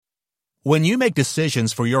When you make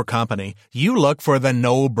decisions for your company, you look for the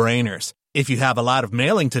no-brainers. If you have a lot of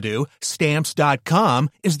mailing to do, Stamps.com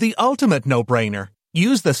is the ultimate no-brainer.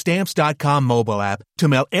 Use the Stamps.com mobile app to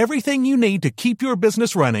mail everything you need to keep your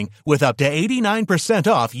business running with up to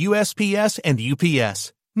 89% off USPS and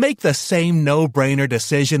UPS. Make the same no-brainer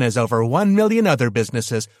decision as over 1 million other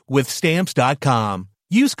businesses with Stamps.com.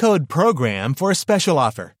 Use code PROGRAM for a special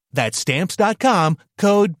offer. That's Stamps.com,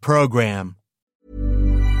 code PROGRAM.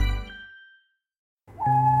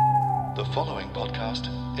 The following podcast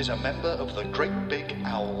is a member of the Great Big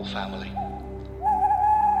Owl family.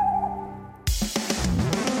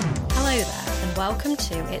 Hello there, and welcome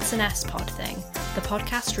to It's an S-Pod Thing, the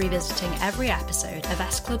podcast revisiting every episode of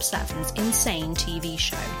S Club 7's insane TV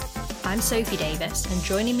show. I'm Sophie Davis, and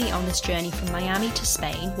joining me on this journey from Miami to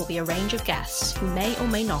Spain will be a range of guests who may or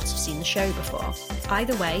may not have seen the show before.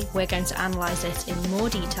 Either way, we're going to analyse it in more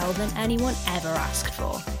detail than anyone ever asked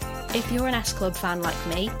for. If you're an S Club fan like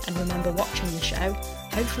me and remember watching the show,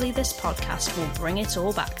 hopefully this podcast will bring it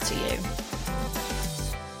all back to you.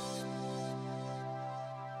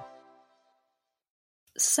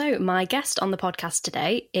 So, my guest on the podcast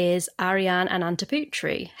today is Ariane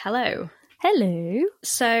Anantaputri. Hello. Hello.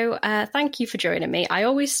 So, thank you for joining me. I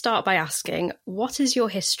always start by asking, what is your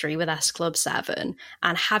history with S Club 7,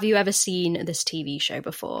 and have you ever seen this TV show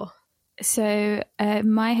before? So,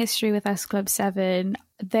 my history with S Club 7,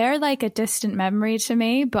 they're like a distant memory to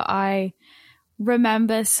me, but I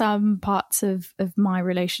remember some parts of my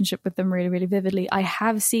relationship with them really, really vividly. I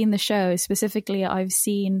have seen the show. Specifically, I've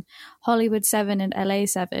seen Hollywood 7 and LA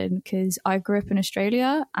 7 because I grew up in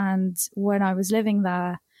Australia, and when I was living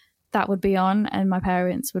there, that would be on, and my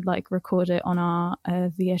parents would like record it on our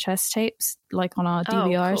VHS tapes, like on our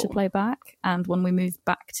DVR to play back. And when we moved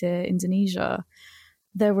back to Indonesia,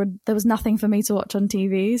 there was nothing for me to watch on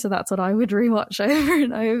TV, so that's what I would rewatch over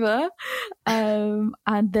and over.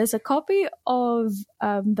 And there's a copy of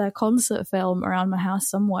their concert film around my house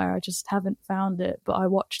somewhere. I just haven't found it, but I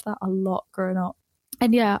watched that a lot growing up.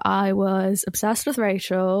 And yeah, I was obsessed with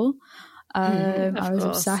Rachel. I was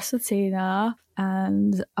obsessed with Tina,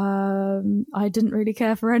 and I didn't really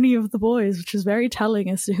care for any of the boys, which is very telling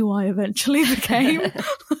as to who I eventually became.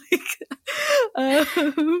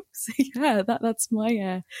 So yeah, that's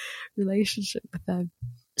my relationship with them.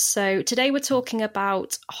 So today we're talking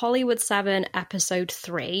about Hollywood 7 episode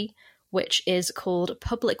 3, which is called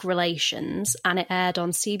Public Relations, and it aired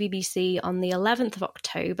on CBBC on the 11th of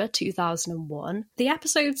October 2001. The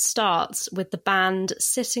episode starts with the band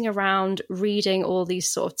sitting around reading all these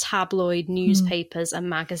sort of tabloid newspapers and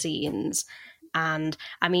magazines. And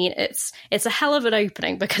I mean, it's a hell of an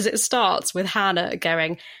opening because it starts with Hannah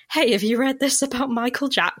going, "Hey, have you read this about Michael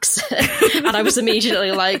Jackson?" And I was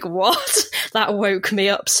immediately like, what? That woke me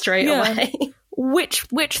up straight away. Which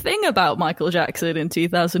thing about Michael Jackson in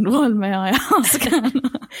 2001, may I ask?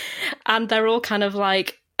 And they're all kind of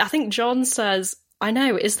like, I think John says, "I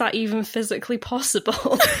know, is that even physically possible?"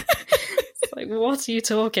 It's like, what are you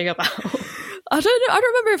talking about? I don't know. I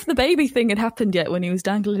don't remember if the baby thing had happened yet when he was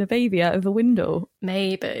dangling a baby out of a window.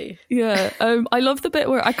 Maybe. Yeah. I love the bit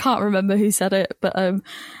where I can't remember who said it, but the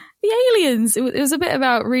aliens. It was a bit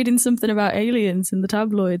about reading something about aliens in the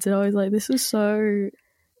tabloids, and I was like, this is so...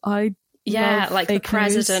 Yeah, like the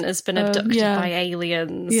president news. Has been abducted by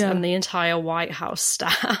aliens and the entire White House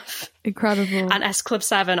staff. Incredible. And S Club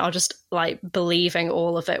 7 are just like believing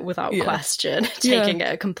all of it without question, taking it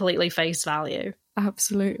at completely face value.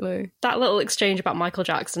 Absolutely. That little exchange about Michael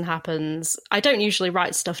Jackson happens. I don't usually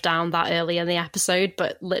write stuff down that early in the episode,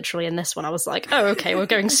 but literally in this one I was like, oh, okay, we're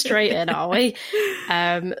going straight in, are we?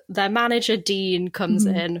 Their manager, Dean, comes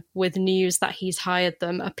in with news that he's hired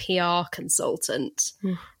them a PR consultant.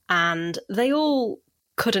 And they all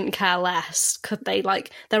couldn't care less, could they?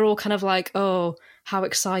 Like, they're all kind of like, oh, how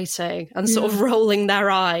exciting, and sort of rolling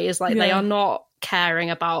their eyes. Like, they are not caring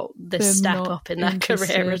about this step up in their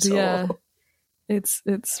career at all. It's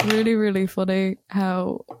really, really funny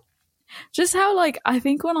how like, I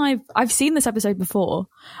think when I've seen this episode before,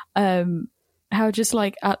 how just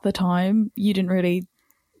like at the time you didn't really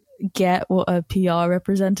get what a PR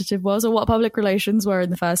representative was or what public relations were in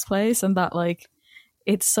the first place, and that like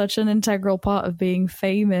it's such an integral part of being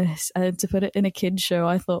famous, and to put it in a kid's show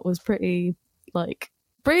I thought was pretty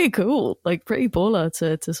cool, like pretty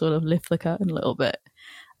baller to sort of lift the curtain a little bit.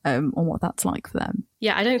 on what that's like for them.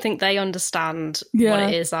 Yeah, I don't think they understand what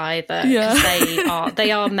it is either. Because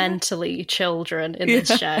they are mentally children in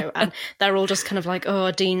this show. And they're all just kind of like,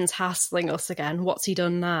 oh, Dean's hassling us again. What's he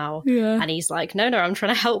done now? Yeah. And he's like, no, I'm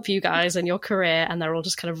trying to help you guys in your career. And they're all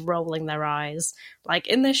just kind of rolling their eyes. Like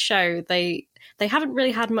in this show, they haven't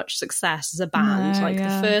really had much success as a band.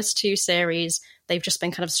 The first 2 series, they've just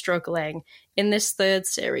been kind of struggling. In this 3rd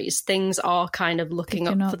series, things are kind of looking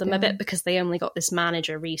up for them a bit because they only got this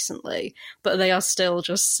manager recently, but they are still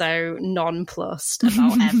just so nonplussed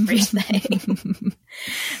about everything.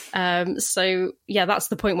 So yeah, that's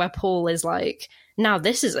the point where Paul is like, now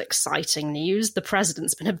this is exciting news. The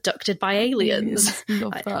president's been abducted by aliens.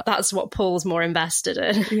 Love that. That's what Paul's more invested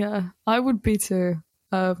in. Yeah, I would be too.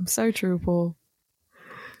 So true, Paul.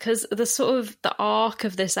 Because the arc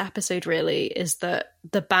of this episode really is that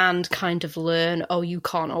the band kind of learn, oh, you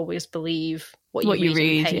can't always believe what you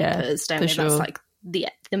read in papers, don't you? Sure. That's like the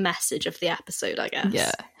message of the episode, I guess.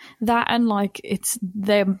 Yeah, that and like it's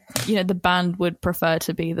them. The band would prefer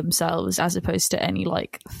to be themselves as opposed to any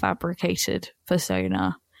like fabricated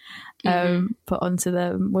persona put onto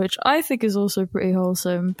them, which I think is also pretty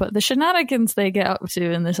wholesome. But the shenanigans they get up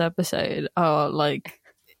to in this episode are like.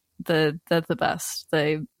 They're the best.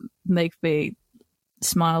 They make me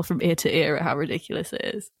smile from ear to ear at how ridiculous it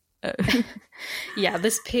is. Yeah,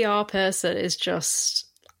 this PR person is just,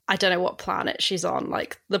 I don't know what planet she's on,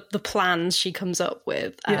 like the plans she comes up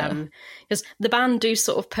with. Because the band do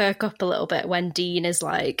sort of perk up a little bit when Dean is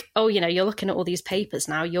like, oh, you're looking at all these papers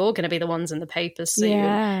now, you're going to be the ones in the papers soon.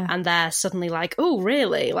 Yeah. And they're suddenly like, oh,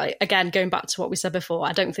 really? Like, again, going back to what we said before,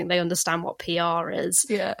 I don't think they understand what PR is.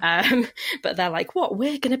 Yeah. But they're like, what?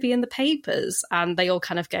 We're going to be in the papers? And they all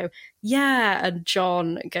kind of go, yeah. And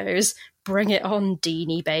John goes, bring it on,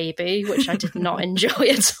 Deanie baby, which I did not enjoy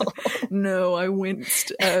at all. No, I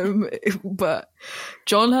winced. But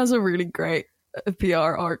John has a really great PR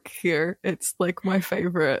arc here. It's like my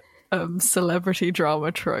favorite celebrity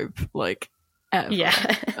drama trope, like ever.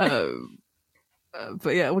 Yeah.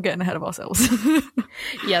 But yeah, we're getting ahead of ourselves.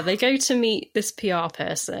 Yeah, they go to meet this PR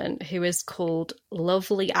person who is called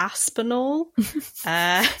Lovely Aspinall.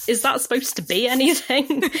 Is that supposed to be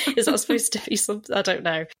anything? Is that supposed to be something? I don't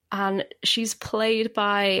know. And she's played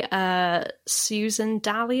by Susan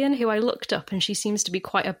Dalian, who I looked up, and she seems to be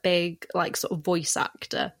quite a big, like, sort of voice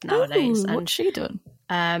actor nowadays. Ooh, what's she done?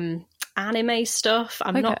 Anime stuff.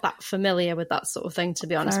 I'm not that familiar with that sort of thing, to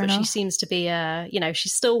be honest. Fair enough. She seems to be,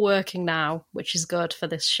 she's still working now, which is good for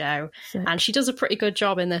this show. Sick. And she does a pretty good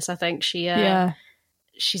job in this, I think. She's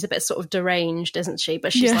a bit sort of deranged, isn't she?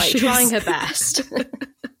 But she's trying her best.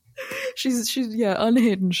 she's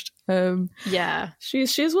unhinged.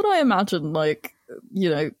 She's what I imagine, like,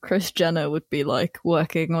 Kris Jenner would be like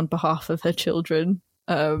working on behalf of her children.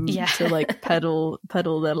 To like peddle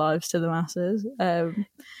their lives to the masses. And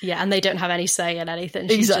they don't have any say in anything.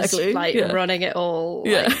 She's just like running it all,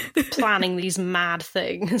 like, planning these mad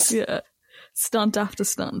things. Yeah, stunt after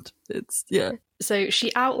stunt. So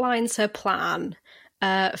she outlines her plan.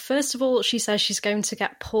 First of all, she says she's going to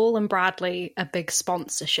get Paul and Bradley a big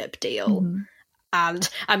sponsorship deal. Mm-hmm. And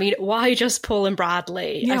I mean, why just Paul and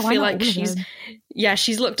Bradley? I feel like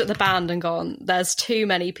she's looked at the band and gone, there's too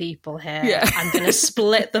many people here. Yeah. I'm going to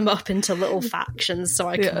split them up into little factions so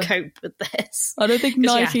I can cope with this. I don't think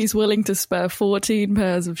Nike's willing to spare 14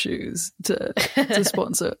 pairs of shoes to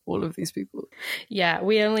sponsor all of these people. Yeah,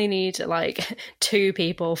 we only need like 2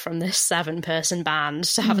 people from this 7-person band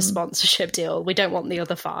to have a sponsorship deal. We don't want the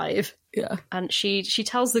other 5. Yeah. And she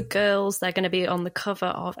tells the girls they're going to be on the cover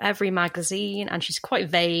of every magazine, and she's quite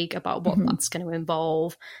vague about what that's going to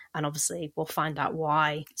involve. And obviously we'll find out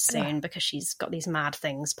why soon because she's got these mad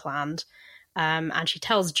things planned. And she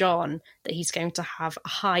tells John that he's going to have a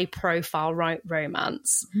high-profile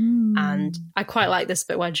romance. And I quite like this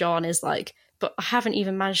bit where John is like, but I haven't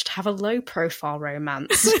even managed to have a low-profile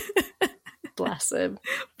romance. Bless him.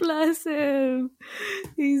 Bless him.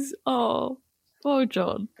 He's, oh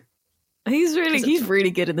John. He's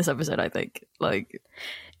really good in this episode, I think. Like,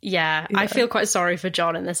 yeah, I feel quite sorry for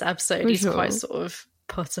John in this episode. He's quite sort of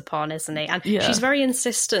put upon, isn't he? And she's very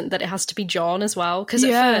insistent that it has to be John as well, because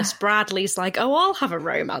at first Bradley's like, oh, I'll have a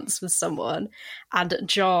romance with someone, and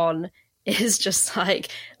John is just like,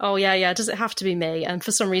 oh yeah, does it have to be me? And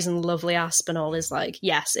for some reason Lovely Aspinall is like,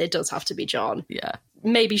 yes, it does have to be John. Yeah.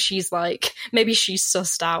 Maybe she's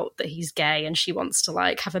sussed out that he's gay and she wants to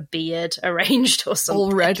like have a beard arranged or something.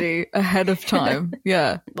 Already ahead of time.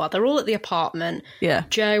 Yeah. Well, they're all at the apartment. Yeah.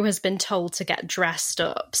 Jo has been told to get dressed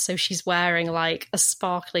up, so she's wearing like a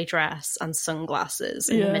sparkly dress and sunglasses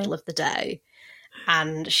in the middle of the day.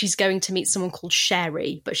 and she's going to meet someone called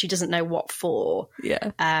Sherry, but she doesn't know what for.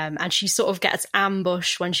 Yeah. And she sort of gets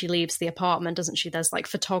ambushed when she leaves the apartment, doesn't she? There's like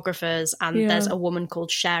photographers, and there's a woman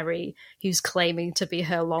called Sherry who's claiming to be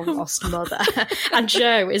her long lost mother. And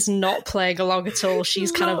Jo is not playing along at all.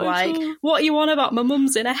 She's kind of like, what are you on about? My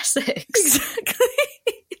mum's in Essex. Exactly.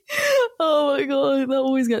 Oh my god, that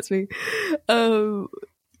always gets me.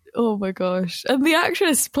 Oh my gosh. And the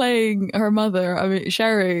actress playing her mother, I mean,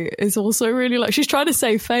 Sherry, is also really like, she's trying to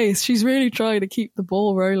save face. She's really trying to keep the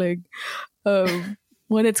ball rolling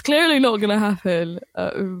when it's clearly not going to happen.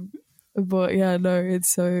 But yeah, no,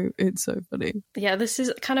 it's so funny. Yeah, this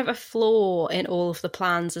is kind of a flaw in all of the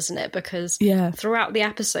plans, isn't it? Because throughout the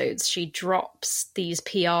episodes, she drops these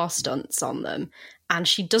PR stunts on them, and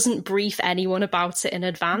she doesn't brief anyone about it in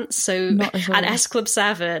advance. So, and S Club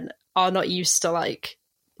 7 are not used to like,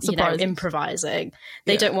 improvising.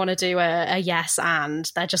 They don't want to do a yes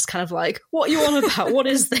and. They're just kind of like, what are you on about? What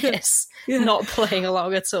is this? Not playing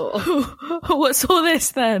along at all. What's all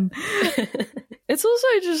this then? It's also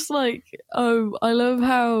just like, I love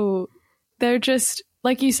how they're just,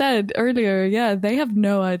 like you said earlier, they have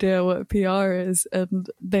no idea what PR is, and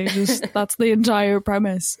they just, that's the entire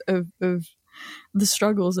premise of the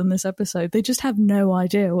struggles in this episode. They just have no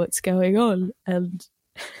idea what's going on, and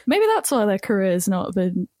maybe that's why their career's not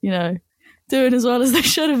been, doing as well as they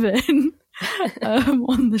should have been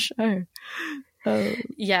on the show.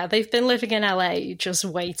 Yeah, they've been living in LA just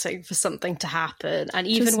waiting for something to happen. And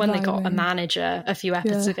even when they got a manager a few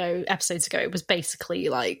episodes ago, it was basically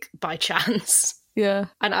like by chance. Yeah.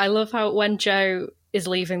 And I love how when Jo is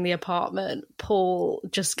leaving the apartment, Paul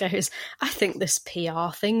just goes, I think this PR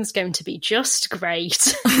thing's going to be just great.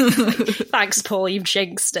 Thanks, Paul, you've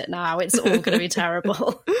jinxed it now. It's all going to be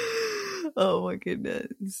terrible. Oh my goodness.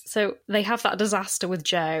 So they have that disaster with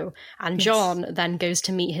Jo, and John then goes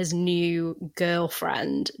to meet his new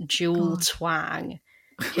girlfriend, Jewel Twang,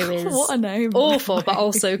 who is what a name. Awful, but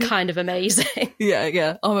also kind of amazing.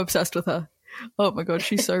 Yeah. I'm obsessed with her. Oh my god,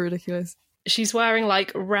 she's so ridiculous. She's wearing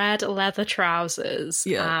like red leather trousers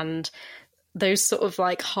and those sort of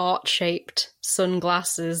like heart-shaped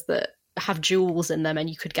sunglasses that have jewels in them, and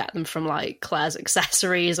you could get them from like Claire's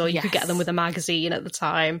Accessories, or you could get them with a magazine at the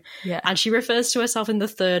time. Yeah. And she refers to herself in the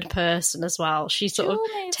third person as well. She sort of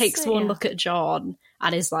takes one look at John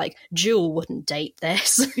and is like, Jewel wouldn't date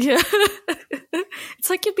this. Yeah. It's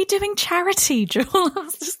like, you'd be doing charity, Jewel. I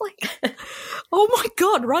was just like, oh my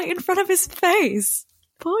god, right in front of his face.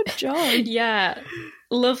 Poor John. Yeah.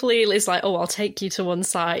 Lovely is like, oh, I'll take you to one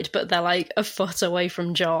side, but they're like a foot away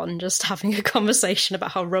from John, just having a conversation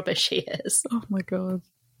about how rubbish he is. Oh my god.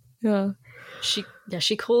 Yeah.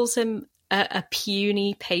 She calls him a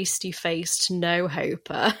puny, pasty-faced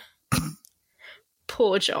no-hoper.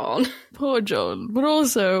 Poor John. Poor John. But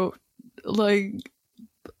also, like,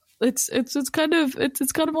 it's kind of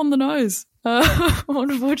on the nose,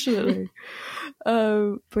 unfortunately.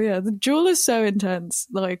 But yeah, the duel is so intense.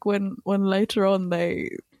 Like when later on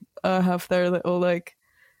they have their little like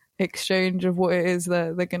exchange of what it is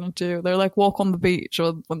that they're gonna do. They're like walk on the beach,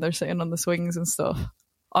 or when they're sitting on the swings and stuff.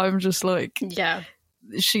 I'm just like,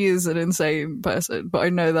 she is an insane person. But I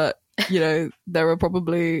know that there are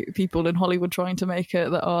probably people in Hollywood trying to make it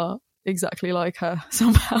that are exactly like her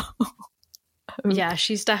somehow. Yeah,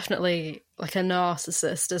 she's definitely like a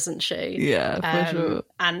narcissist, isn't she? Yeah, for sure.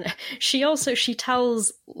 And she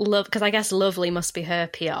tells Love, because I guess Lovely must be her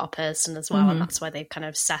PR person as well, and that's why they've kind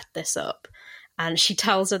of set this up. And she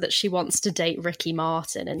tells her that she wants to date Ricky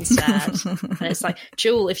Martin instead. And it's like,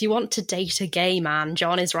 Jewel, if you want to date a gay man,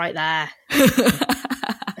 John is right there.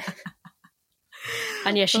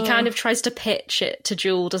 And yeah, she kind of tries to pitch it to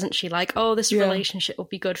Jewel, doesn't she? Like, oh, this relationship will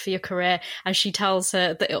be good for your career. And she tells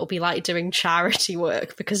her that it'll be like doing charity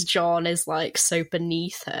work because John is like so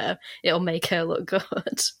beneath her. It'll make her look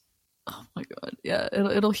good. Oh my god, yeah,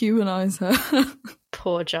 it'll humanize her.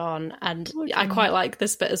 Poor John. And I quite like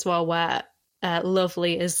this bit as well where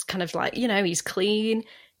Lovely is kind of like, he's clean,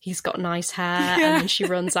 he's got nice hair, and then she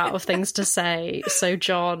runs out of things to say. So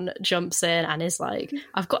John jumps in and is like,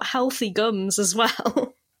 I've got healthy gums as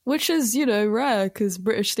well. Which is, rare, because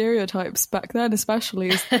British stereotypes back then especially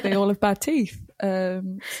is they all have bad teeth.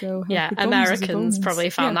 So yeah, Americans probably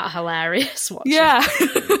found that hilarious watching. Yeah.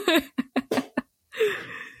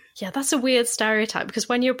 Yeah, that's a weird stereotype, because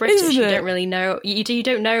when you're British, you don't really know, you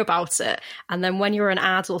don't know about it. And then when you're an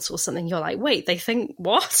adult or something, you're like, wait, they think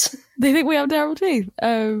what? They think we have terrible teeth.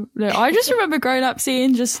 No, I just remember growing up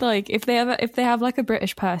seeing just like, if they have like a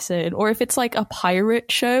British person, or if it's like a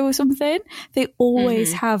pirate show or something, they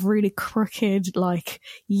always have really crooked, like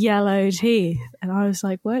yellow teeth. And I was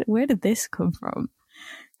like, where did this come from?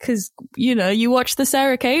 because, you know, you watch the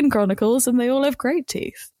Sarah Kane Chronicles and they all have great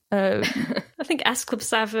teeth. I think S Club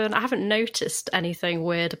 7, I haven't noticed anything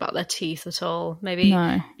weird about their teeth at all. Maybe,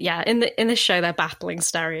 yeah, in this show they're battling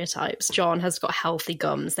stereotypes. John has got healthy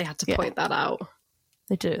gums. They had to point that out.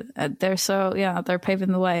 They do. They're so, they're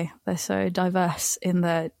paving the way. They're so diverse in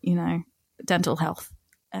their, you know, dental health.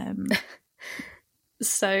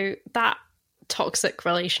 So that toxic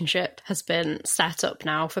relationship has been set up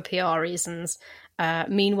now for PR reasons.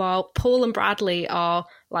 Meanwhile, Paul and Bradley are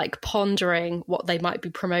like pondering what they might be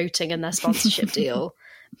promoting in their sponsorship deal.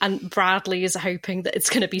 And Bradley is hoping that it's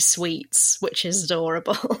going to be sweets, which is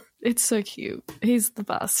adorable. It's so cute. He's the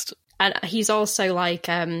best. And he's also like,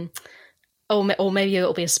 or maybe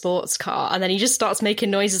it'll be a sports car. And then he just starts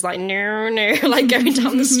making noises like, no, like going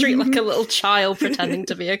down the street like a little child pretending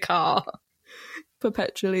to be a car.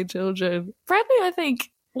 Perpetually children. Bradley, I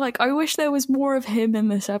think, like, I wish there was more of him in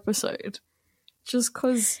this episode. Just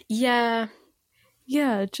because... Yeah,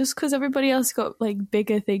 just because everybody else got, like,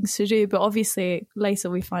 bigger things to do. But obviously,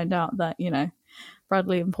 later we find out that, you know,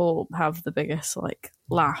 Bradley and Paul have the biggest, like,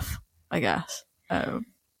 laugh, I guess.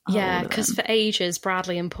 Yeah, because for ages,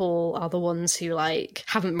 Bradley and Paul are the ones who, like,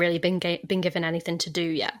 haven't really been given anything to do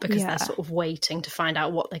yet because they're sort of waiting to find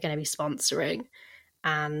out what they're going to be sponsoring.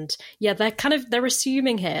 And yeah, they're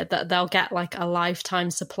assuming here that they'll get like a lifetime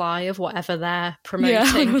supply of whatever they're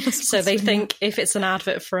promoting. So they think if it's an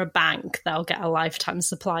advert for a bank, they'll get a lifetime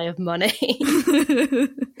supply of money.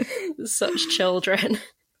 Such children.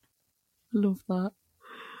 Love that.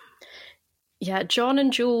 Yeah, John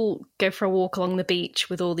and Jewel go for a walk along the beach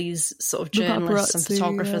with all these sort of journalists and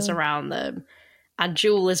photographers around them. And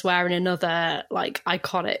Jewel is wearing another, like,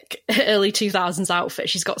 iconic early 2000s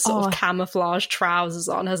outfit. She's got sort of camouflage trousers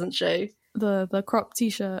on, hasn't she? The crop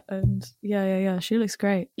t-shirt, and yeah, she looks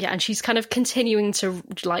great. Yeah, and she's kind of continuing to,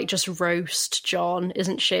 like, just roast John,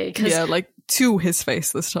 isn't she? Yeah, like, to his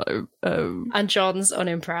face this time. And John's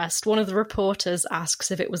unimpressed. One of the reporters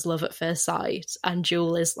asks if it was love at first sight, and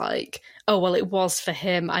Jewel is like, oh, well, it was for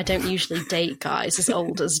him. I don't usually date guys as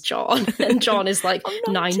old as John. And John is, like,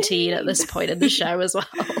 19 at this point in the show as well.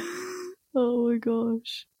 Oh, my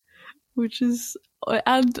gosh. Which is...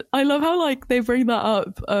 And I love how, like, they bring that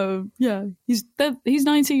up. He's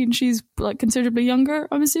 19, she's, like, considerably younger,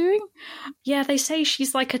 I'm assuming. Yeah, they say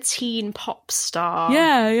she's, like, a teen pop star.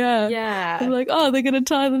 Yeah. They're like, oh, they're gonna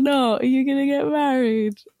tie the knot. Are you gonna get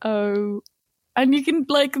married? Oh. And you can,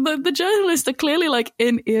 like, the journalists are clearly, like,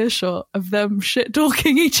 in earshot of them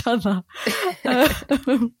shit-talking each other.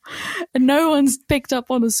 And no one's picked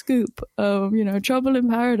up on a scoop. You know, trouble in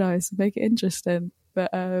paradise, make it interesting. But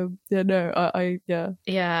yeah,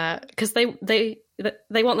 because they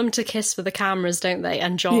want them to kiss for the cameras, don't they?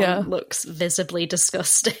 And John looks visibly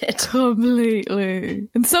disgusted. Completely,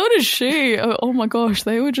 and so does she. Oh my gosh,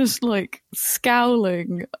 they were just like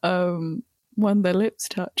scowling when their lips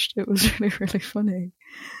touched. It was really, really funny.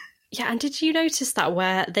 Yeah, and did you notice that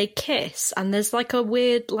where they kiss and there's like a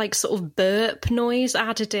weird, like, sort of burp noise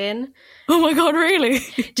added in? Oh my god, really?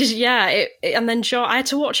 And then John, I had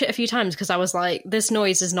to watch it a few times because I was like, this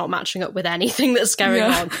noise is not matching up with anything that's going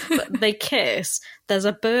on. But they kiss, there's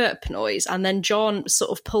a burp noise, and then John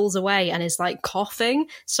sort of pulls away and is like coughing.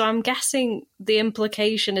 So I'm guessing the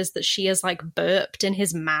implication is that she has like burped in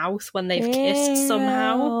his mouth when they've kissed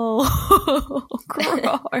somehow.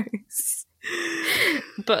 Gross.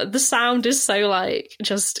 But the sound is so like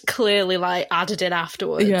just clearly like added in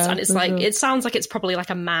afterwards, and it's like it sounds like it's probably like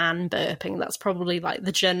a man burping. That's probably like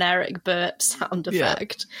the generic burp sound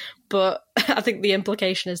effect. But I think the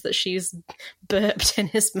implication is that she's burped in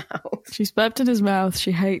his mouth. She's burped in his mouth.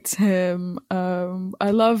 She hates him. I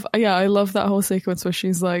love that whole sequence where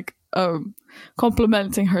she's like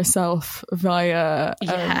complimenting herself via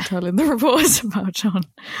telling the reporters about John.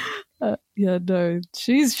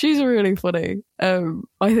 She's really funny. I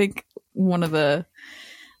think one of the,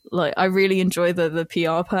 like, I really enjoy the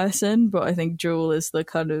PR person, but I think Jewel is the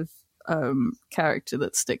kind of character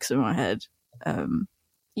that sticks in my head.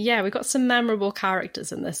 Yeah, we've got some memorable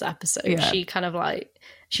characters in this episode. Yeah. She kind of like,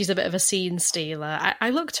 she's a bit of a scene stealer. I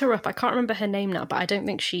looked her up. I can't remember her name now, but I don't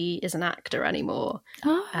think she is an actor anymore.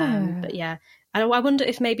 But yeah, I wonder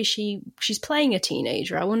if maybe she's playing a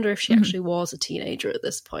teenager. I wonder if she actually was a teenager at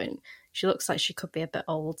this point. She looks like she could be a bit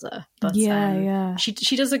older. But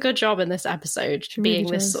she does a good job in this episode, being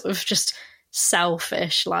really this sort of just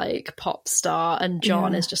selfish, like, pop star, and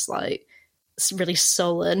John is just like really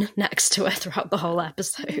sullen next to her throughout the whole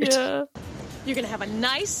episode. Yeah. You're gonna have a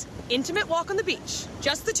nice, intimate walk on the beach.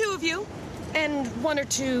 Just the two of you, and one or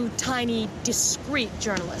two tiny, discreet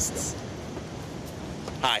journalists.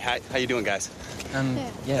 Hi, how you doing, guys?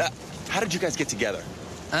 Yeah. How did you guys get together?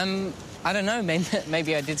 I don't know.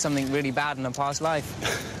 Maybe I did something really bad in a past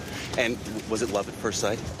life. And was it love at first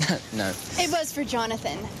sight? No. It was for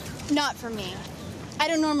Jonathan, not for me. I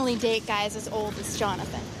don't normally date guys as old as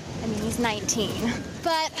Jonathan. I mean, he's 19.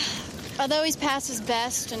 But although he's past his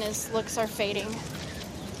best and his looks are fading,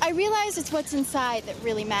 I realize it's what's inside that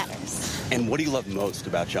really matters. And what do you love most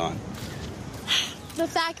about John? The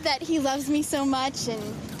fact that he loves me so much and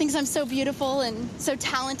thinks I'm so beautiful and so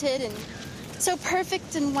talented and so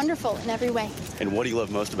perfect and wonderful in every way. And what do you love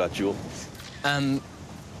most about Jewel?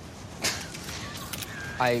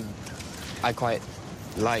 I quite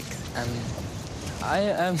like,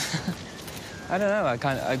 I don't know,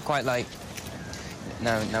 I quite like,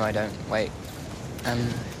 no, I don't, wait,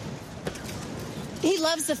 He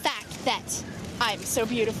loves the fact that I'm so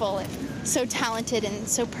beautiful and so talented and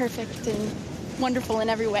so perfect and wonderful in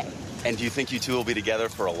every way. And do you think you two will be together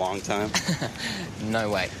for a long time?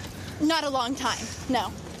 No way. Not a long time,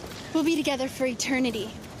 no. We'll be together for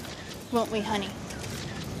eternity, won't we, honey?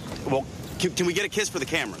 Well, can we get a kiss for the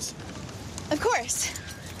cameras? Of course.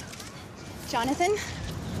 Jonathan,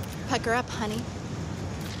 pucker up, honey.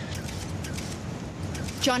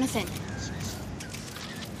 Jonathan.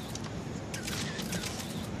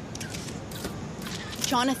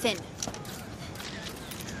 Jonathan.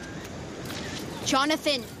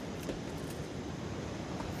 Jonathan.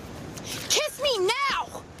 Kiss me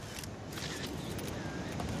now!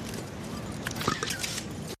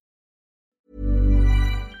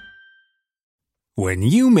 When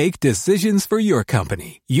you make decisions for your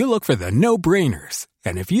company, you look for the no-brainers.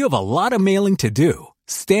 And if you have a lot of mailing to do,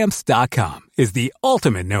 Stamps.com is the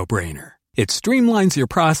ultimate no-brainer. It streamlines your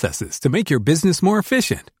processes to make your business more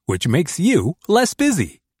efficient, which makes you less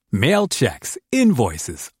busy. Mail checks,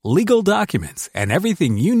 invoices, legal documents, and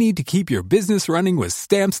everything you need to keep your business running with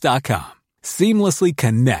Stamps.com. Seamlessly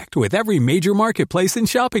connect with every major marketplace and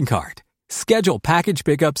shopping cart. Schedule package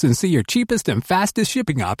pickups and see your cheapest and fastest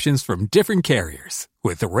shipping options from different carriers,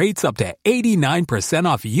 with rates up to 89%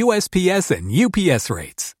 off USPS and UPS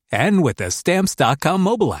rates. And with the Stamps.com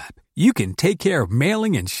mobile app, you can take care of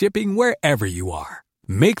mailing and shipping wherever you are.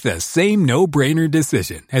 Make the same no-brainer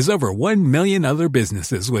decision as over 1 million other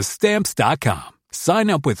businesses with Stamps.com. Sign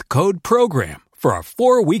up with code PROGRAM for a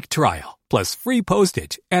 4-week trial, plus free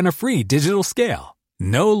postage and a free digital scale.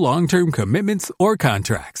 No long-term commitments or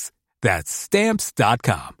contracts. That's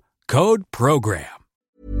Stamps.com. Code PROGRAM.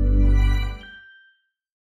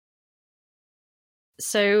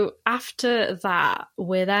 So after that,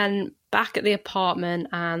 we're then back at the apartment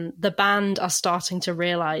and the band are starting to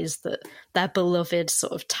realise that their beloved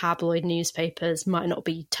sort of tabloid newspapers might not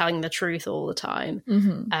be telling the truth all the time.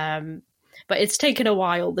 Mm-hmm. But it's taken a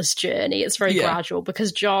while, this journey. It's very gradual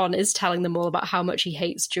because John is telling them all about how much he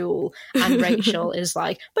hates Jewel. And Rachel is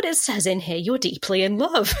like, but it says in here you're deeply in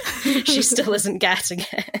love. She still isn't getting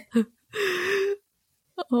it.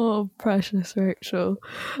 Oh, precious Rachel.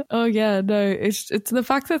 Oh yeah, no, it's the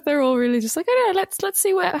fact that they're all really just like, oh no, let's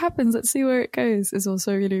see what happens, let's see where it goes, is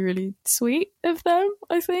also really, really sweet of them,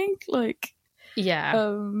 I think. Like, yeah.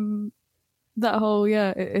 That whole,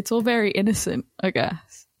 it's all very innocent, I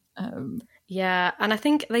guess. Yeah, and I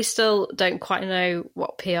think they still don't quite know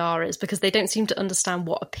what PR is because they don't seem to understand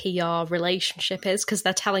what a PR relationship is because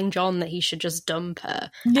they're telling John that he should just dump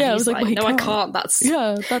her. Yeah, and I was like, no, I can't. That's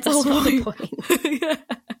not the point. Yeah.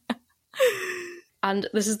 And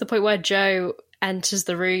this is the point where Joe enters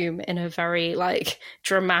the room in a very like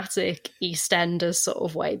dramatic EastEnders sort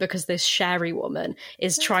of way because this Sherry woman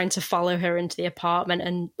is trying to follow her into the apartment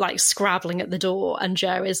and like scrabbling at the door, and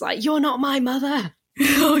Joe is like, "You're not my mother."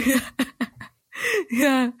 Oh yeah.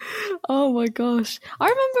 Yeah. Oh my gosh. I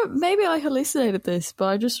remember, maybe I hallucinated this, but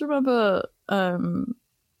I just remember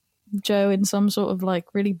Joe in some sort of like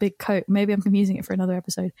really big coat. Maybe I'm confusing it for another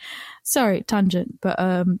episode. Sorry, tangent. But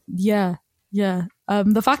yeah.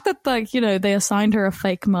 The fact that like, you know, they assigned her a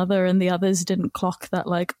fake mother and the others didn't clock that,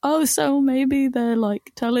 like, oh, so maybe they're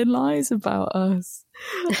like telling lies about us.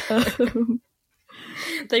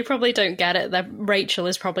 They probably don't get it. Rachel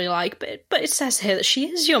is probably like, but it says here that she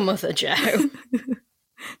is your mother, Joe.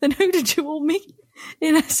 Then who did you all meet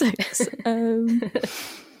in Essex?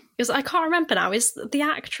 Because I can't remember now. Is the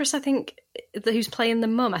actress, I think, who's playing the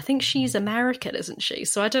mum, I think she's American, isn't she?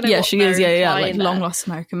 So I don't know. Yeah, what she is. Yeah, like there. long lost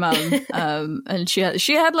American mum. And she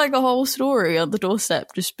had like a whole story on the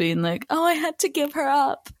doorstep, just being like, "Oh, I had to give her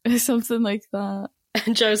up," or something like that.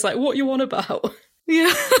 And Joe's like, "What you on about?"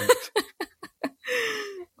 Yeah.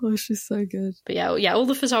 Oh, she's so good. But yeah, all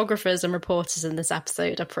the photographers and reporters in this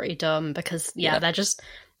episode are pretty dumb because they're just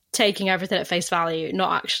taking everything at face value,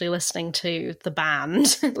 not actually listening to the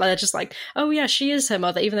band. Like, they're just like, oh yeah, she is her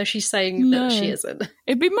mother, even though she's saying that she isn't.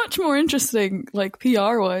 It'd be much more interesting, like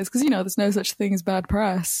PR-wise, because, you know, there's no such thing as bad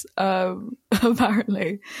press,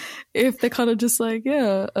 apparently, if they're kind of just like,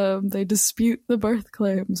 they dispute the birth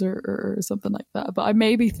claims or something like that. But I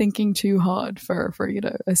may be thinking too hard for you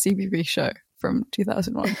know, a CBB show from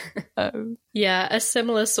 2001. Yeah, a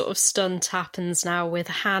similar sort of stunt happens now with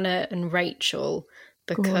Hannah and Rachel,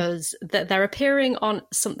 because they're appearing on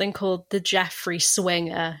something called the Jeffrey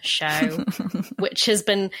Swinger show, which has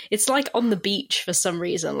been, it's like on the beach for some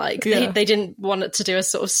reason. Like they didn't want it to do a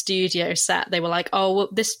sort of studio set. They were like, oh, well,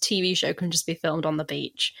 this TV show can just be filmed on the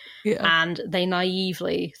beach. Yeah. And they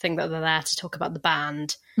naively think that they're there to talk about the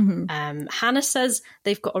band. Mm-hmm. Hannah says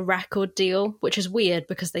they've got a record deal, which is weird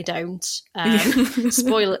because they don't.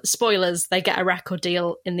 Spoilers, they get a record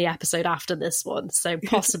deal in the episode after this one. So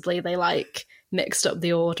possibly they like mixed up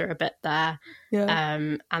the order a bit there. Yeah.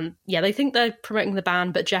 And yeah, they think they're promoting the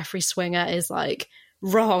band, but Jeffrey Swinger is like,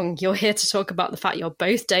 wrong, you're here to talk about the fact you're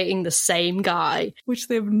both dating the same guy. Which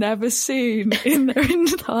they've never seen in their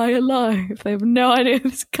entire life. They have no idea who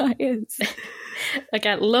this guy is.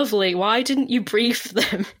 Again, lovely. Why didn't you brief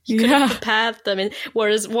them? You could have prepared them.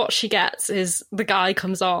 Whereas what she gets is the guy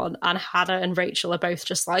comes on and Hannah and Rachel are both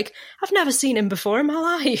just like, I've never seen him before in my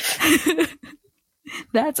life.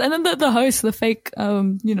 And then the host, the fake,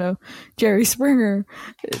 you know, Jerry Springer,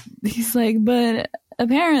 he's like, but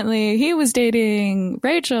apparently he was dating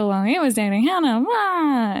Rachel and he was dating Hannah,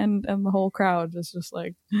 and the whole crowd is just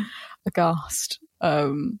like aghast.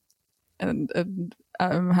 And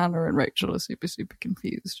Hannah and Rachel are super, super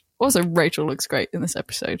confused. Also, Rachel looks great in this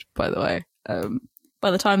episode, by the way.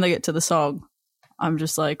 By the time they get to the song, I'm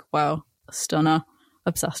just like, wow, stunner.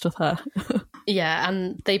 Obsessed with her. Yeah,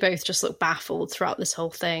 and they both just look baffled throughout this whole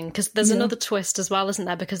thing, because there's another twist as well, isn't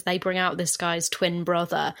there? Because they bring out this guy's twin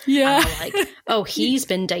brother. Yeah. And they're like, oh, he's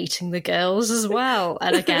been dating the girls as well.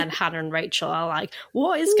 And again, Hannah and Rachel are like,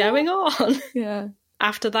 what is going on? Yeah.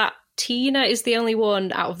 After that, Tina is the only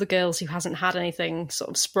one out of the girls who hasn't had anything sort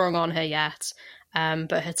of sprung on her yet.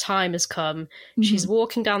 But her time has come. Mm-hmm. She's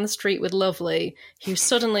walking down the street with Lovely, who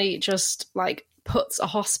suddenly just like puts a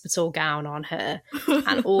hospital gown on her,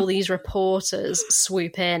 and all these reporters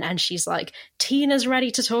swoop in, and she's like, Tina's ready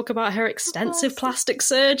to talk about her extensive plastic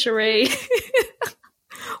surgery.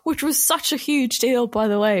 Which was such a huge deal, by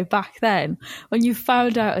the way, back then, when you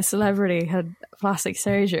found out a celebrity had plastic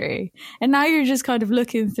surgery. And now you're just kind of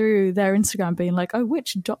looking through their Instagram being like, oh,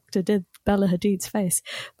 which doctor did Bella Hadid's face?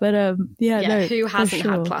 But no, who hasn't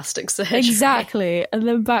had plastic surgery? Exactly. And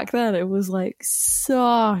then back then it was like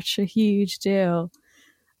such a huge deal.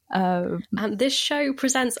 And this show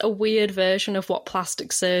presents a weird version of what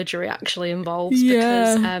plastic surgery actually involves,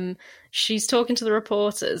 because she's talking to the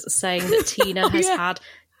reporters saying that Tina has had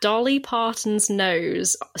Dolly Parton's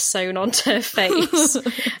nose sewn onto her face,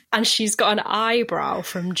 and she's got an eyebrow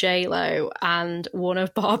from J-Lo and one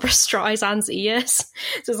of Barbara Streisand's ears.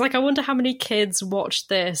 So it's like, I wonder how many kids watched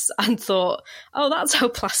this and thought, oh, that's how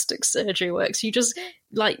plastic surgery works. You just,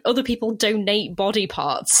 like, other people donate body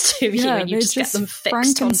parts to you and you just get them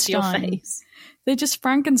fixed onto your face. They just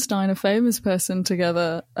Frankenstein a famous person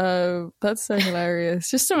together. That's so hilarious.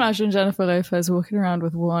 Just imagine Jennifer Lopez walking around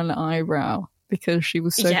with one eyebrow because she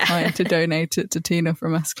was so kind to donate it to Tina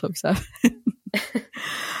from S Club 7.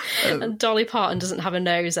 And Dolly Parton doesn't have a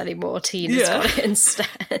nose anymore. Tina's got it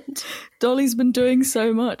instead. Dolly's been doing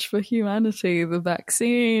so much for humanity. The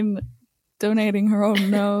vaccine, donating her own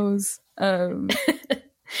nose.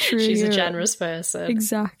 She's a generous person.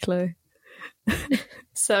 Exactly.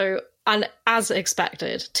 So, and as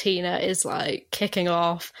expected, Tina is like kicking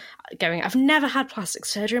off, going, I've never had plastic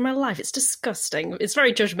surgery in my life. It's disgusting. It's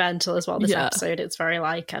very judgmental as well, this episode. It's very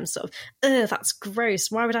like, sort of, that's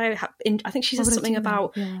gross. Why would I have... I think she says something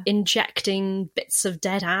about injecting bits of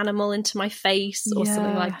dead animal into my face or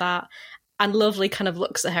something like that. And Lovely kind of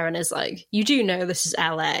looks at her and is like, you do know this is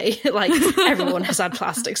LA. Like, everyone has had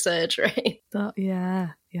plastic surgery.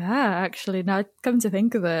 Actually, now come to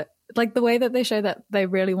think of it, like the way that they show that they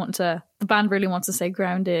really want to, the band really wants to stay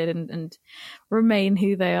grounded and remain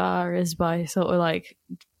who they are is by sort of like,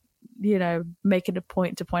 you know, making a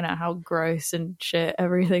point to point out how gross and shit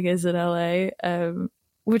everything is in LA,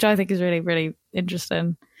 which I think is really, really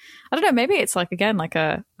interesting. I don't know, maybe it's like, again, like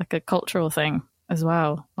a cultural thing as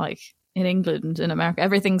well. Like in England, in America,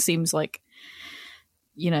 everything seems like,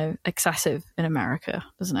 you know, excessive in America,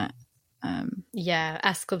 doesn't it?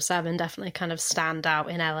 S Club 7 definitely kind of stand out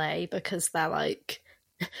in LA because they're like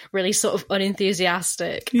really sort of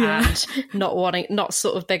unenthusiastic and not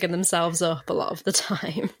sort of bigging themselves up a lot of the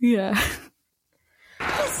time.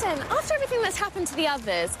 Listen, after everything that's happened to the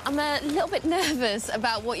others, I'm a little bit nervous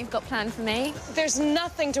about what you've got planned for me. There's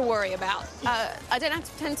nothing to worry about. I don't have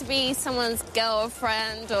to pretend to be someone's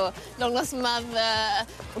girlfriend or long-lost mother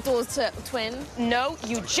or daughter or twin. No,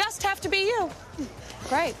 you just have to be you.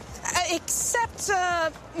 Great. Except,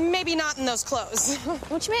 maybe not in those clothes.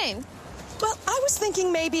 What do you mean? Well, I was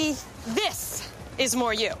thinking maybe this is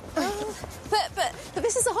more you. But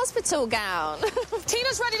this is a hospital gown.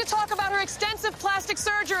 Tina's ready to talk about her extensive plastic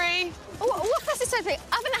surgery. What plastic surgery?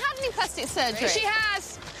 I haven't had any plastic surgery. She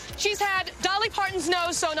has. She's had Dolly Parton's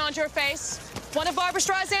nose sewn onto her face, one of Barbra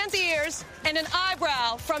Streisand's ears, and an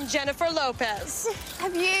eyebrow from Jennifer Lopez.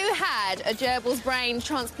 Have you had a gerbil's brain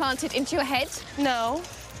transplanted into your head? No.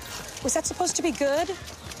 Was that supposed to be good?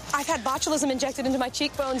 I've had botulism injected into my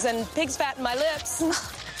cheekbones and pig's fat in my lips.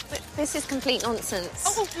 But this is complete nonsense.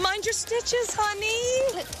 Oh, mind your stitches,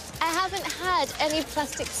 honey. Look, I haven't had any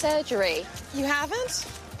plastic surgery. You haven't?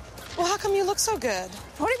 Well, how come you look so good?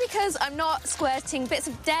 Probably because I'm not squirting bits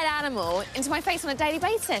of dead animal into my face on a daily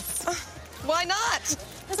basis. Why not?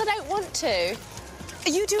 Because I don't want to.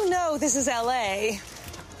 You do know this is LA.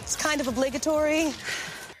 It's kind of obligatory.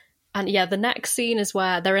 And yeah, the next scene is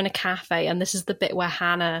where they're in a cafe, and this is the bit where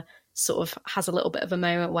Hannah sort of has a little bit of a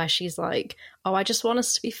moment where she's like, oh, I just want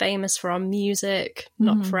us to be famous for our music,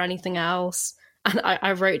 not for anything else. And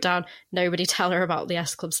I wrote down, nobody tell her about the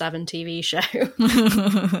S Club 7 TV show.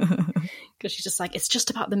 Because she's just like, it's just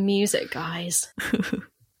about the music, guys.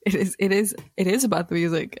 It is about the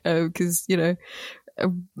music, because, you know,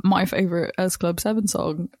 my favourite S Club 7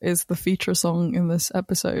 song is the feature song in this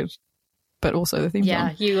episode, but also the theme song.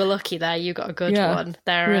 Yeah, you were lucky there. You got a good one.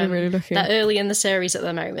 They're really lucky. They're early in the series at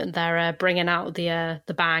the moment. They're bringing out the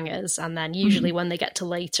bangers, and then usually when they get to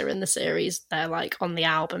later in the series, they're like on the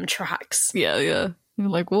album tracks. Yeah. You're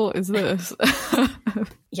like, what is this?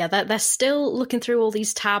 Yeah, they're still looking through all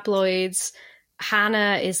these tabloids.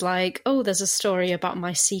 Hannah is like, oh, there's a story about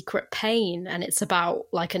my secret pain, and it's about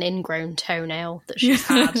like an ingrown toenail that she's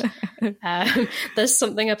had. There's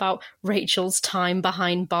something about Rachel's time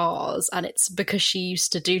behind bars, and it's because she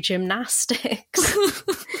used to do gymnastics.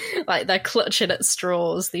 Like, they're clutching at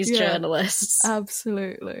straws, these journalists.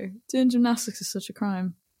 Absolutely. Doing gymnastics is such a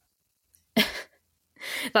crime.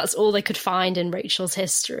 That's all they could find in Rachel's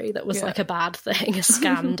history that was like a bad thing, a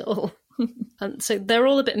scandal. And so they're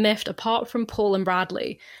all a bit miffed, apart from Paul and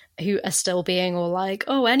Bradley, who are still being all like,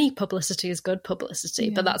 oh, any publicity is good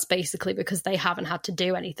publicity. But that's basically because they haven't had to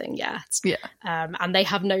do anything yet. Yeah. And they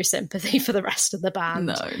have no sympathy for the rest of the band.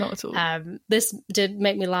 No, not at all. This did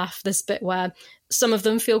make me laugh, this bit where some of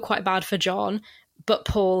them feel quite bad for John, but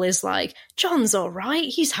Paul is like, John's all right,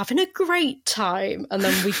 he's having a great time. And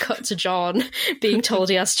then we cut to John being told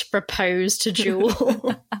he has to propose to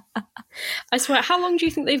Jewel. I swear, how long do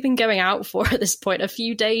you think they've been going out for at this point? A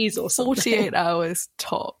few days or something? 48 hours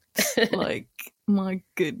tops. Like, my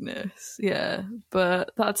goodness. Yeah.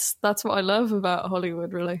 But that's what I love about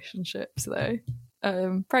Hollywood relationships, though.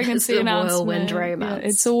 Pregnancy announcement. Whirlwind romance. Yeah,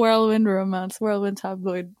 it's a whirlwind romance, whirlwind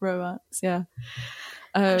tabloid romance, yeah.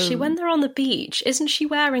 Actually, when they're on the beach, isn't she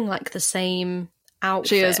wearing like the same outfit?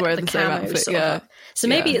 She is wearing the same outfit, yeah. So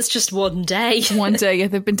maybe it's just one day. One day, yeah.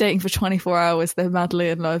 They've been dating for 24 hours. They're madly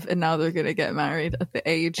in love, and now they're going to get married at the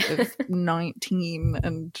age of 19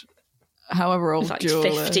 and however old like Jewel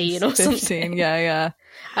 15 is. or 15, something. Yeah.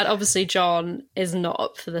 And obviously John is not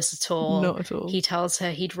up for this at all. Not at all. He tells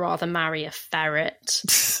her he'd rather marry a ferret.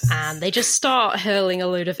 And they just start hurling a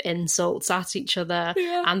load of insults at each other.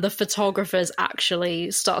 Yeah. And the photographers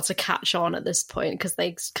actually start to catch on at this point because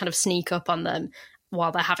they kind of sneak up on them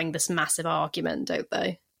while they're having this massive argument, don't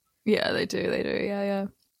they? Yeah, they do, yeah.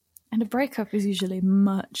 And a breakup is usually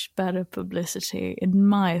much better publicity, in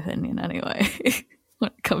my opinion anyway,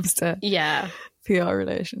 when it comes to PR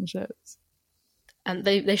relationships. And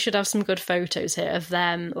they should have some good photos here of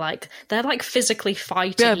them, like, they're like physically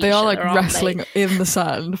fighting. Yeah, they are like other, wrestling in the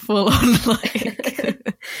sand, full on,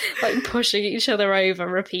 like pushing each other over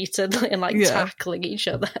repeatedly and like tackling each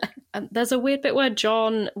other. And there's a weird bit where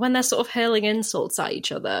John, when they're sort of hurling insults at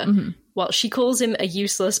each other, well, she calls him a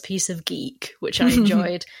useless piece of geek, which I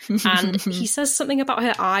enjoyed. And he says something about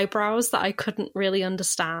her eyebrows that I couldn't really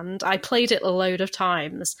understand. I played it a load of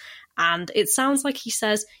times, and it sounds like he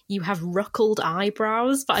says, you have ruckled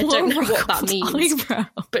eyebrows, but I don't know what that means.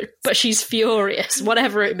 But she's furious,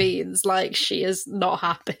 whatever it means. Like, she is not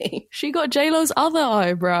happy. She got J-Lo's other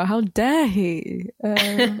eyebrow. How dare he?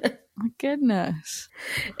 My goodness.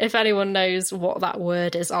 If anyone knows what that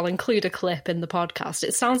word is, I'll include a clip in the podcast.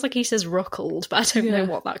 It sounds like he says ruckled, but I don't know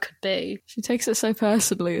what that could be. She takes it so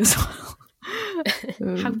personally as well.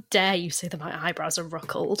 How dare you say that my eyebrows are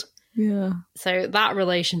ruckled? Yeah. So that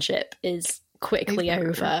relationship is quickly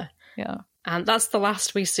over. Yeah. And that's the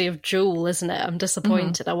last we see of Jewel, isn't it? I'm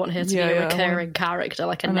disappointed. I want her to be a recurring character,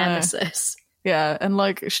 like a nemesis. Yeah, and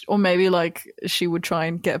like, or maybe like she would try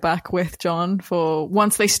and get back with John for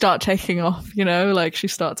once they start taking off, you know, like she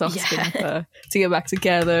starts asking to get back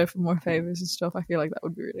together for more favors and stuff. I feel like that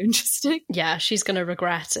would be really interesting. Yeah, she's going to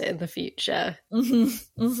regret it in the future.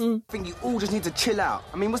 I think you all just need to chill out.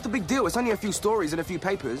 I mean, what's the big deal? It's only a few stories and a few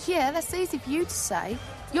papers. Yeah, that's easy for you to say.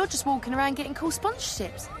 You're just walking around getting cool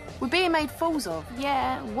sponsorships. We're being made fools of.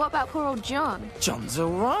 Yeah, what about poor old John? John's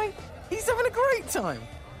all right. He's having a great time.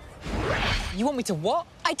 You want me to what?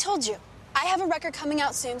 I told you. I have a record coming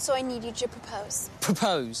out soon, so I need you to propose.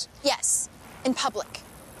 Propose? Yes, in public.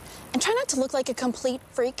 And try not to look like a complete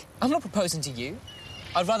freak. I'm not proposing to you.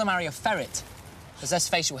 I'd rather marry a ferret. There's less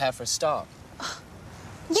facial hair for a start.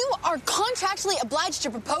 You are contractually obliged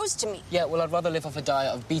to propose to me. Yeah, well, I'd rather live off a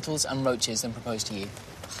diet of beetles and roaches than propose to you.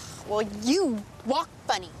 Well, you walk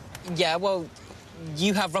funny. Yeah, well,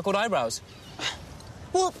 you have ruckled eyebrows.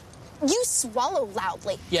 Well, you swallow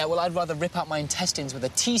loudly. Yeah, well, I'd rather rip out my intestines with a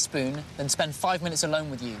teaspoon than spend 5 minutes alone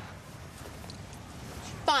with you.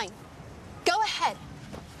 Fine. Go ahead.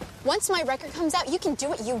 Once my record comes out, you can do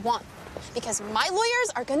what you want. Because my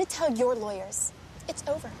lawyers are going to tell your lawyers. It's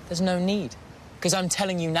over. There's no need. Because I'm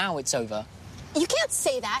telling you now it's over. You can't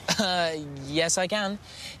say that. Yes, I can.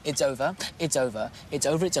 It's over. It's over. It's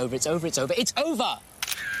over. It's over. It's over. It's over. It's over!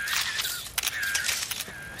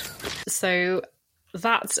 So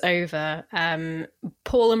that's over.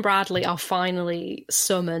 Paul and Bradley are finally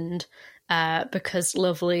summoned because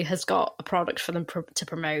Lovely has got a product for them to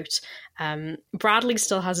promote. Bradley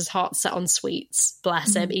still has his heart set on sweets.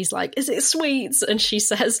 Bless him. He's like, is it sweets? And she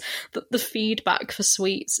says that the feedback for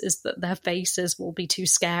sweets is that their faces will be too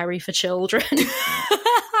scary for children.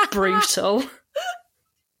 Brutal.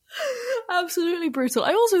 Absolutely brutal.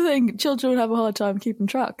 I also think children would have a hard time keeping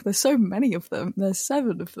track. There's so many of them. There's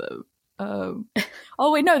 7 of them.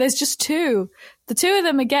 Oh wait, no, there's just 2. The 2 of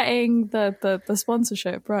them are getting the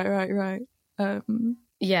sponsorship. Right.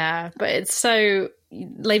 Yeah, but it's so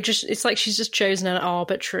it's like she's just chosen an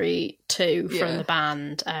arbitrary 2 from the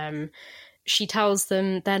band. She tells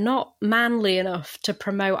them they're not manly enough to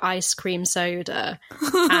promote ice cream soda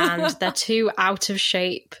and they're too out of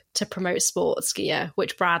shape to promote sports gear,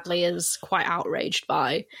 which Bradley is quite outraged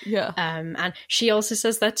by. Yeah. And she also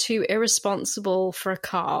says they're too irresponsible for a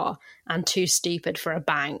car and too stupid for a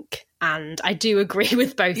bank. And I do agree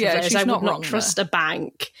with both of those. I would not trust a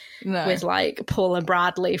bank with like Paul and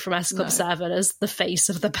Bradley from S Club 7 as the face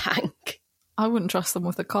of the bank. I wouldn't trust them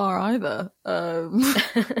with a car either.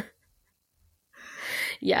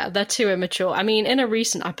 Yeah, they're too immature. I mean, in a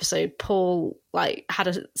recent episode, Paul had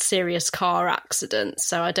a serious car accident,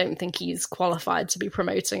 so I don't think he's qualified to be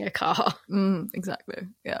promoting a car. Exactly,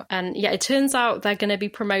 yeah. And yeah, it turns out they're going to be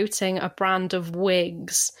promoting a brand of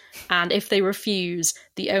wigs, and if they refuse,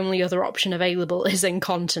 the only other option available is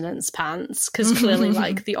incontinence pants, because clearly,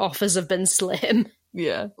 the offers have been slim.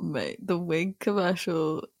 Yeah, mate, the wig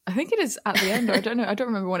commercial, I think it is at the end, I don't know, I don't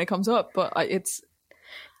remember when it comes up, but it's...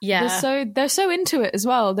 Yeah, they're so into it as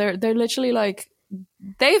well. They're literally like,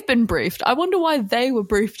 they've been briefed. I wonder why they were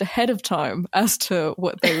briefed ahead of time as to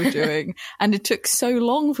what they were doing, and it took so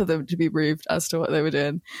long for them to be briefed as to what they were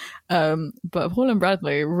doing. But Paul and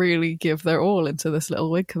Bradley really give their all into this little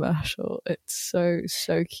wig commercial. It's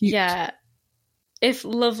so cute. Yeah. If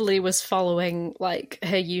Lovely was following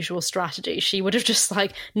her usual strategy, she would have just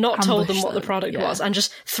not told them what the product was and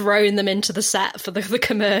just thrown them into the set for the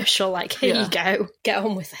commercial. Here you go, get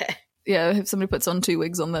on with it. Yeah, if somebody puts on 2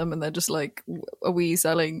 wigs on them and they're just like, "Are we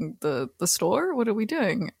selling the store? What are we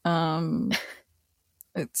doing?"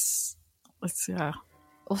 It's yeah.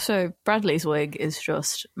 Also, Bradley's wig is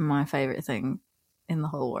just my favorite thing in the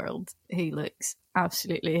whole world. He looks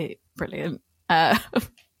absolutely brilliant.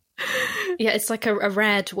 Yeah, it's like a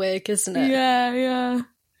red wig, isn't it? Yeah.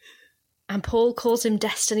 And Paul calls him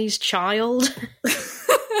Destiny's Child.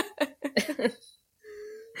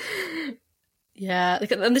 Yeah,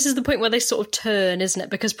 and this is the point where they sort of turn, isn't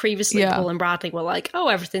it? Because previously Paul and Bradley were like, oh,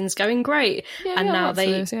 everything's going great. And now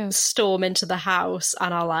they storm into the house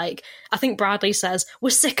and are like, I think Bradley says,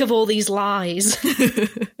 we're sick of all these lies.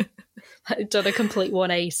 Done a complete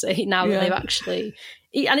 180 now that they've actually...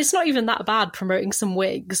 And it's not even that bad promoting some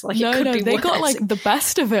wigs. It could be they worse. got the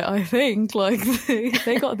best of it, I think.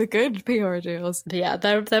 They got the good PR deals. But yeah,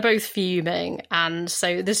 they're both fuming, and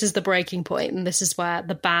so this is the breaking point, and this is where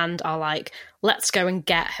the band are like, let's go and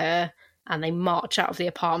get her, and they march out of the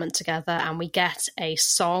apartment together, and we get a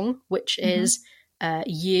song, which is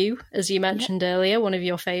You, as you mentioned earlier, one of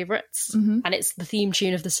your favourites. And it's the theme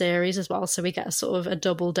tune of the series as well, so we get a sort of a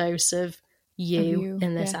double dose of you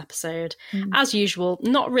in this episode. As usual,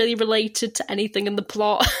 not really related to anything in the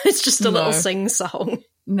plot. It's just a little sing-song.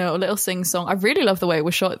 No, a little sing-song. I really love the way it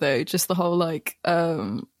was shot, though. Just the whole, like,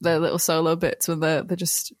 their little solo bits when they're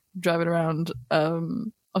just driving around,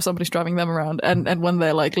 or somebody's driving them around, and when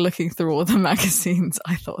they're, like, looking through all the magazines.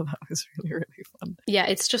 I thought that was really, really fun. Yeah,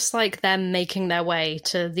 it's just like them making their way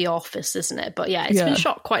to the office, isn't it? But yeah, it's been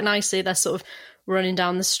shot quite nicely. They're sort of running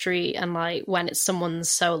down the street, and like when it's someone's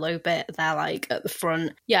solo bit, they're like at the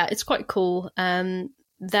front. Yeah, it's quite cool.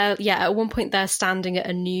 At one point they're standing at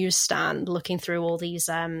a newsstand looking through all these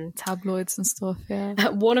tabloids and stuff.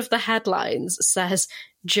 One of the headlines says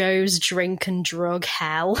Joe's drink and drug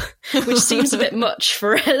hell, which seems a bit much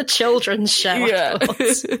for a children's show.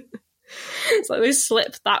 It's like they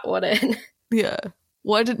slipped that one in.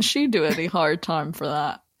 Why didn't she do any hard time for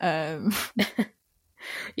that?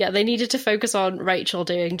 Yeah, they needed to focus on Rachel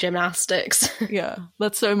doing gymnastics.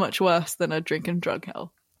 That's so much worse than a drink and drug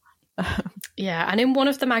hell. And in one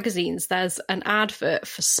of the magazines there's an advert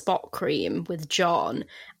for Spot Cream with John,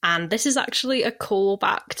 and this is actually a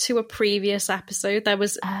callback to a previous episode. There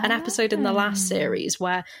was an episode in the last series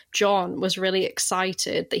where John was really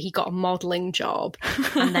excited that he got a modelling job,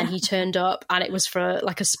 and then he turned up and it was for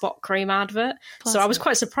like a Spot Cream advert. So I was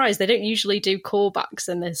quite surprised. They don't usually do callbacks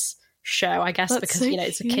in this show, I guess. That's because so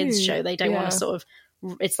it's a kids show. They don't want to sort of,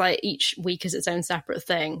 it's like each week is its own separate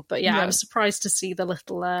thing. But I was surprised to see the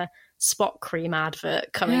little Spot Cream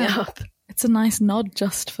advert coming up. It's a nice nod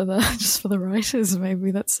just for the writers. Maybe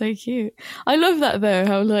that's so cute. I love that though,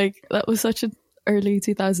 how like that was such an early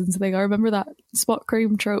 2000s thing. I remember that Spot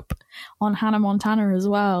Cream trope on Hannah Montana as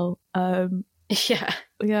well. But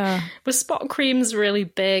Spot Cream's really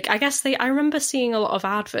big. I guess I remember seeing a lot of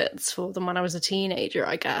adverts for them when I was a teenager,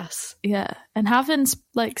 I guess. And having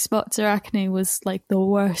like spots or acne was like the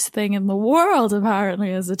worst thing in the world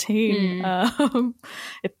apparently as a teen.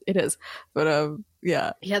 It is, but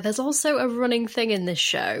there's also a running thing in this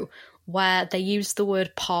show where they use the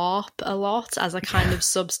word PARP a lot as a kind of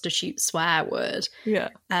substitute swear word.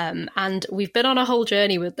 And we've been on a whole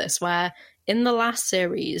journey with this where in the last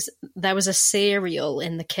series, there was a cereal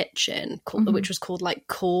in the kitchen which was called like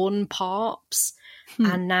Corn Pops.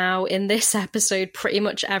 And now in this episode, pretty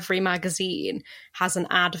much every magazine has an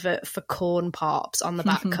advert for Corn Pops on the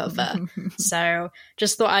back cover. So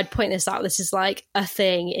just thought I'd point this out. This is like a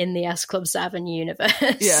thing in the S Club 7 universe.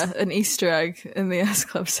 An Easter egg in the S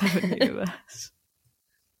Club 7 universe.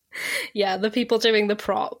 The people doing the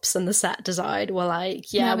props and the set design were like,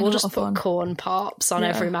 we'll just put Corn Pops on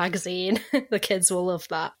every magazine. The kids will love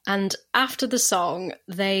that. And after the song,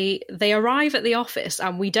 they arrive at the office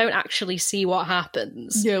and we don't actually see what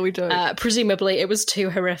happens. We don't. Presumably it was too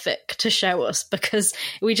horrific to show us because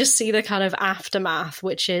we just see the kind of aftermath,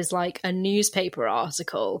 which is like a newspaper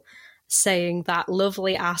article saying that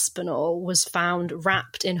lovely Aspinall was found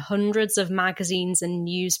wrapped in hundreds of magazines and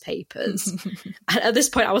newspapers. And at this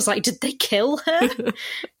point I was like, did they kill her?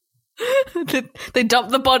 They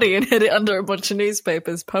dumped the body and hid it under a bunch of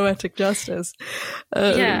newspapers. Poetic justice.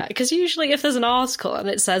 Because usually if there's an article and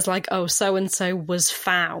it says like, oh, so-and-so was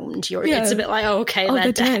found, it's a bit like,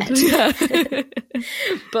 they're dead.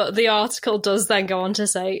 But the article does then go on to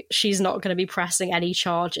say she's not going to be pressing any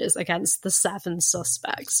charges against the 7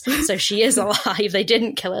 suspects. So she is alive. They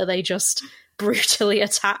didn't kill her. They just brutally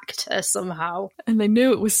attacked her somehow. And they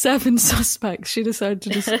knew it was 7 suspects. She decided to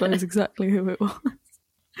disclose exactly who it was.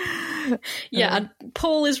 And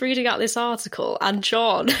Paul is reading out this article and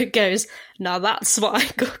John goes, now that's what I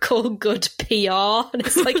call good PR. And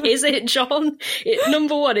it's like, is it, John?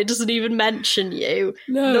 Number one, it doesn't even mention you.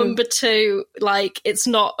 Number two, like, it's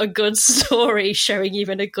not a good story showing you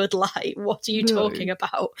in a good light. What are you talking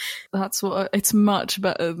about? That's what it's much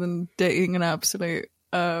better than dating an absolute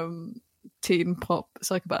teen pop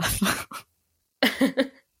psychopath.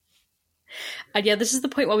 And this is the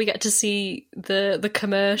point where we get to see the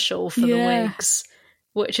commercial for the wigs,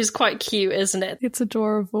 which is quite cute, isn't it? It's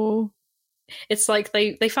adorable. It's like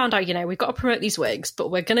they found out, we've got to promote these wigs, but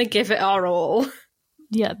we're going to give it our all.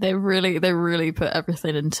 Yeah, they really put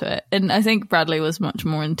everything into it. And I think Bradley was much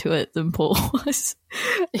more into it than Paul was.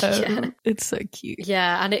 It's so cute.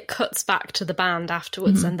 Yeah, and it cuts back to the band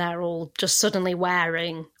afterwards and they're all just suddenly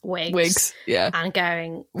wearing wigs. And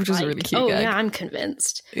going, which is a really cute gag. I'm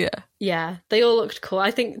convinced. Yeah, they all looked cool.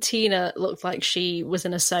 I think Tina looked like she was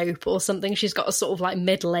in a soap or something. She's got a sort of like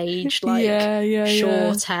middle-aged,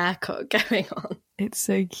 short haircut going on. It's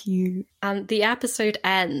so cute. And the episode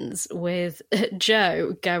ends with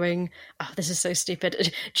Joe going, oh, this is so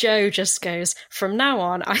stupid. Joe just goes, from now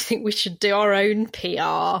on, I think we should do our own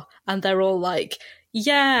PR. And they're all like,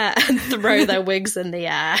 yeah, and throw their wigs in the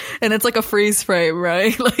air. And it's like a freeze frame,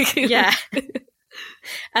 right? Yeah.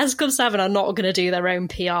 S Club 7 are not going to do their own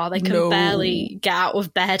PR. They can barely get out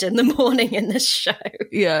of bed in the morning in this show.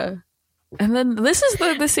 Yeah. And then this is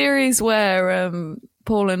the series where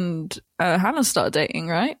Paul and Hannah start dating,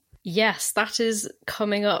 right? Yes, that is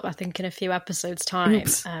coming up, I think, in a few episodes' time.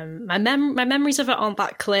 My memories of it aren't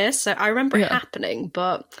that clear, so I remember it happening,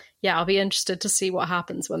 but yeah, I'll be interested to see what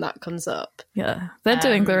happens when that comes up. Yeah, they're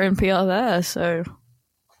doing their own PR there, so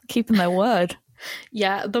keeping their word.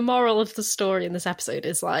 Yeah, the moral of the story in this episode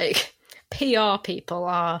is like, PR people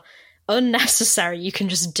are unnecessary. You can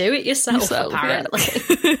just do it yourself apparently.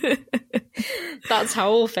 Yeah. That's how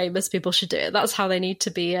all famous people should do it. That's how they need to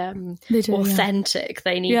be authentic. Yeah.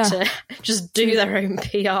 They need to just do their own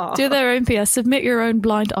PR. Do their own PR. Submit your own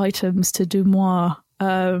blind items to Dumois.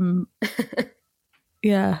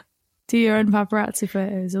 Yeah. Do your own paparazzi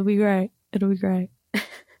photos. It'll be great.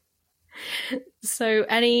 So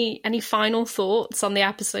any final thoughts on the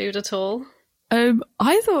episode at all?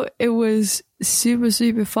 I thought it was super,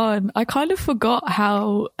 super fun. I kind of forgot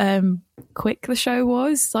how quick the show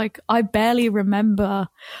was. Like, I barely remember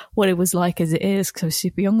what it was like as it is because I was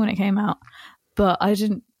super young when it came out. But I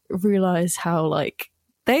didn't realize how, like,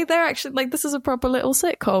 they're actually, like, this is a proper little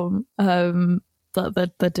sitcom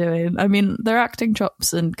that they're doing. I mean, their acting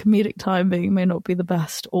chops and comedic timing may not be the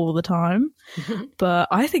best all the time, but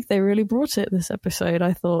I think they really brought it this episode.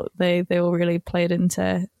 I thought they all really played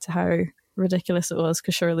into how ridiculous it was,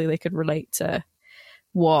 because surely they could relate to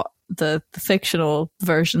what the fictional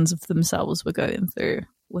versions of themselves were going through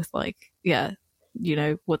with, like, yeah, you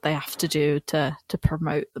know, what they have to do to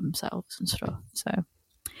promote themselves and stuff. So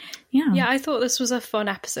yeah, I thought this was a fun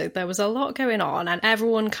episode. There was a lot going on and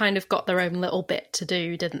everyone kind of got their own little bit to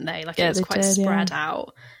do, didn't they? Like, it was quite spread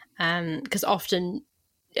out, because often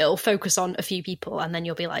it'll focus on a few people and then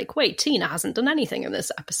you'll be like, wait, Tina hasn't done anything in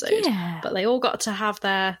this episode. But they all got to have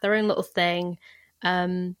their own little thing.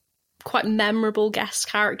 Quite memorable guest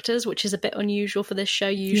characters, which is a bit unusual for this show.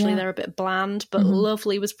 Usually they're a bit bland, but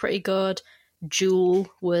Lovely was pretty good. Jewel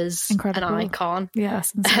was incredible. An icon. Yeah,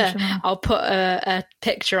 sensational. I'll put a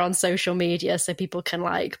picture on social media so people can,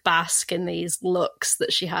 like, bask in these looks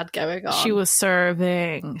that she had going on. She was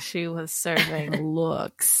serving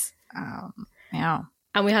looks. Yeah.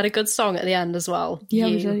 And we had a good song at the end as well. Yeah,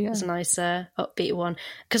 we did, yeah. It was a nice upbeat one.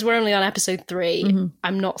 Because we're only on episode 3.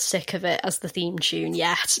 I'm not sick of it as the theme tune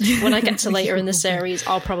yet. When I get to later in the series,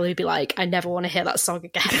 I'll probably be like, I never want to hear that song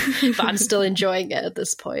again. But I'm still enjoying it at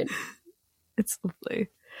this point. It's lovely.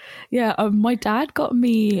 Yeah, my dad got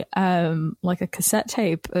me like a cassette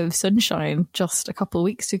tape of Sunshine just a couple of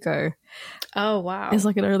weeks ago. Oh, wow. It's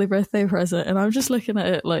like an early birthday present. And I'm just looking at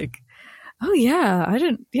it like, oh yeah,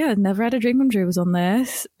 Never Had a Dream Come True was on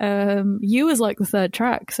this. You was like the third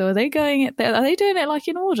track. So are they doing it like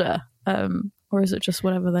in order? Or is it just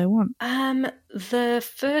whatever they want? The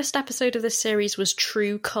first episode of this series was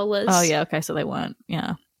True Colours. Oh yeah, okay, so they weren't,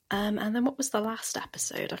 yeah. And then what was the last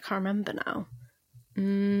episode? I can't remember now.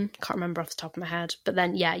 Can't remember off the top of my head. But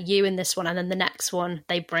then, yeah, You in this one, and then the next one,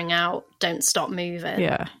 they bring out Don't Stop Moving.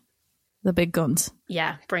 Yeah. The big guns.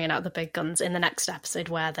 Yeah, bringing out the big guns in the next episode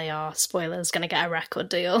where they are, spoilers, going to get a record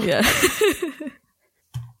deal. Yeah.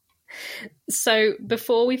 So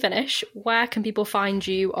before we finish, where can people find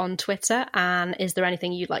you on Twitter, and is there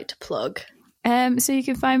anything you'd like to plug? So you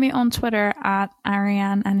can find me on Twitter at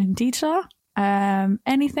Ariane Anindita.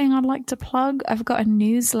 Anything I'd like to plug, I've got a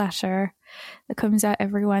newsletter that comes out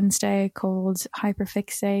every Wednesday called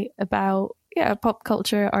Hyperfixate, about pop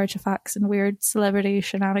culture artifacts and weird celebrity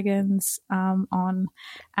shenanigans on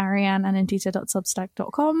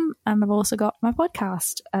arianeanindita.substack.com. And I've also got my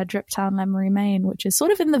podcast, Driptown Lemery Maine, which is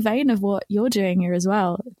sort of in the vein of what you're doing here as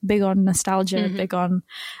well. Big on nostalgia, big on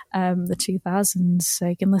the 2000s. So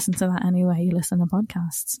you can listen to that anywhere you listen to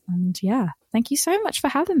podcasts. And yeah, thank you so much for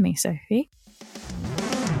having me, Sophie.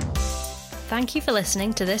 Thank you for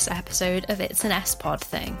listening to this episode of It's an S-Pod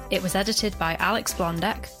Thing. It was edited by Alex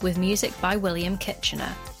Blondek with music by William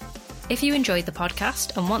Kitchener. If you enjoyed the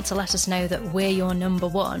podcast and want to let us know that we're your number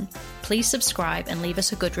one, please subscribe and leave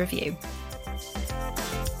us a good review.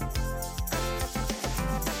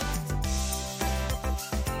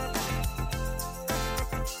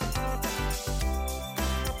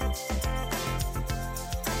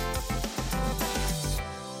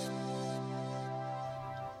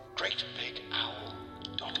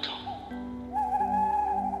 GreatBigOwl.com